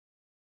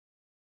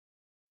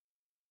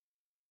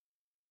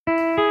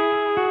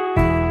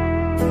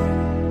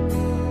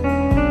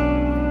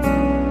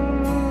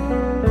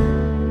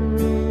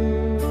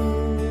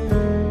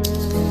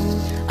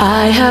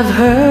I have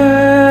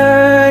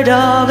heard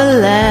of a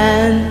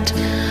land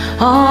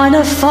on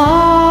a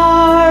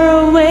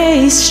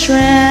faraway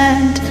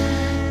strand.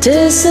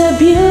 'Tis a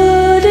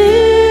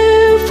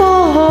beautiful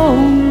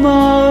home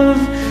of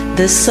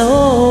the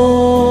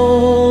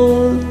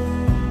soul,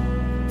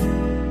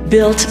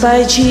 built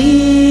by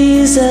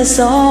Jesus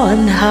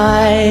on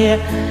high.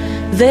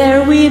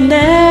 There we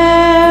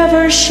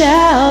never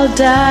shall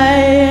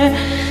die.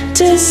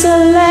 'Tis a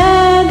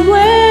land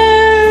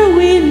where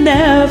we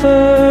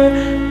never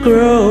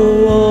grow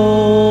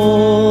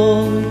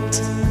old.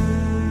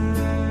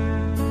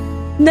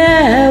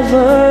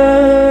 Never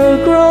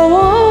grow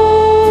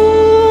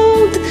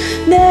old,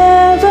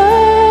 never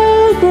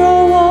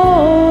grow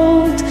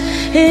old,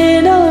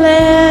 in a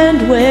land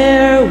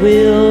where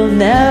we'll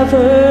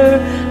never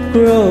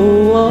grow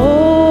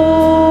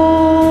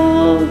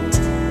old.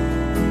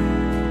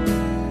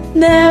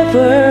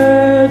 Never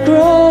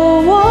grow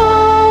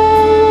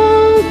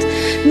old,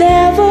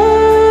 never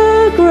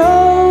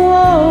grow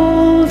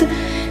old,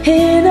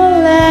 in a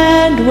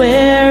land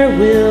where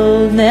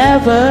we'll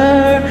never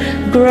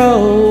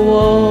grow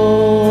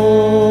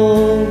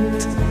old.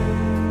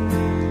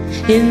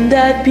 In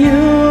that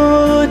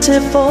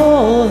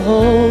beautiful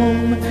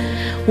home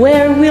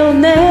where we'll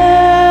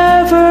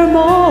never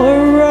more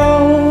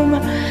roam,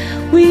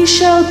 we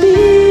shall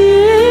be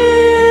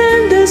in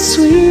the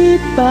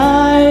sweet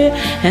by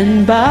and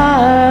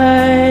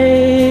by.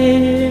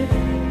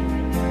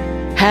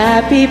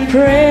 Happy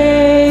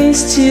praise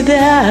to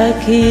the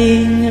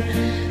King,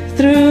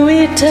 through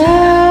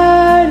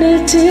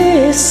eternity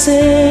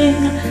sing.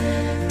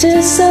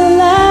 'Tis a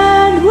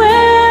land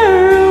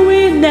where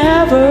we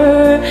never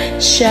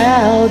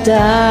shall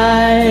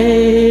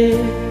die.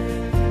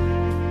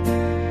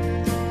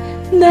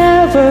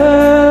 Never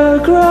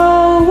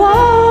grow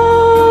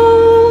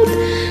old,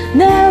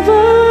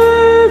 never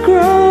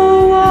grow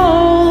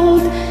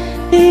old,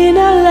 in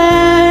a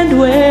land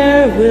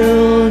where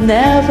we'll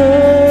never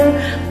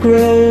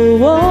grow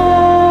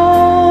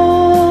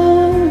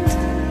old.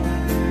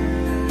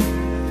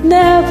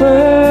 Never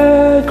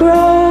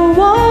grow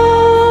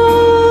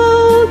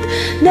old,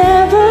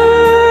 never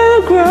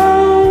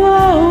grow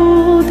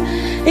old,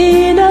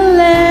 in a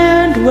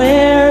land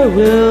where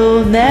we'll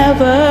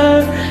never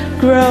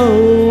grow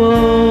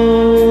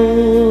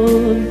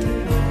old.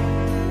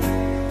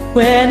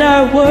 When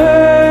our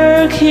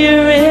work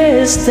here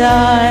is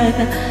done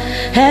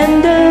and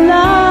the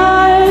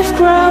life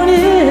crown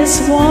is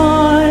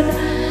won,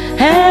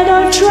 and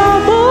our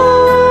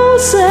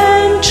troubles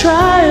and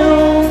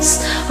trials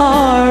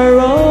are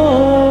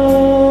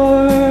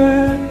o'er,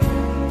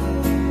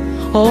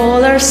 all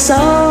our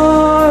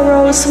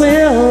sorrows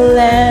will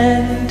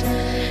end,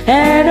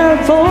 and our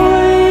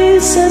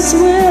voices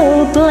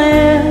will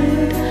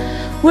blend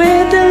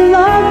with the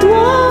loved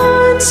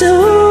ones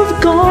who've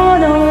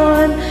gone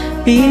on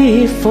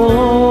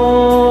before.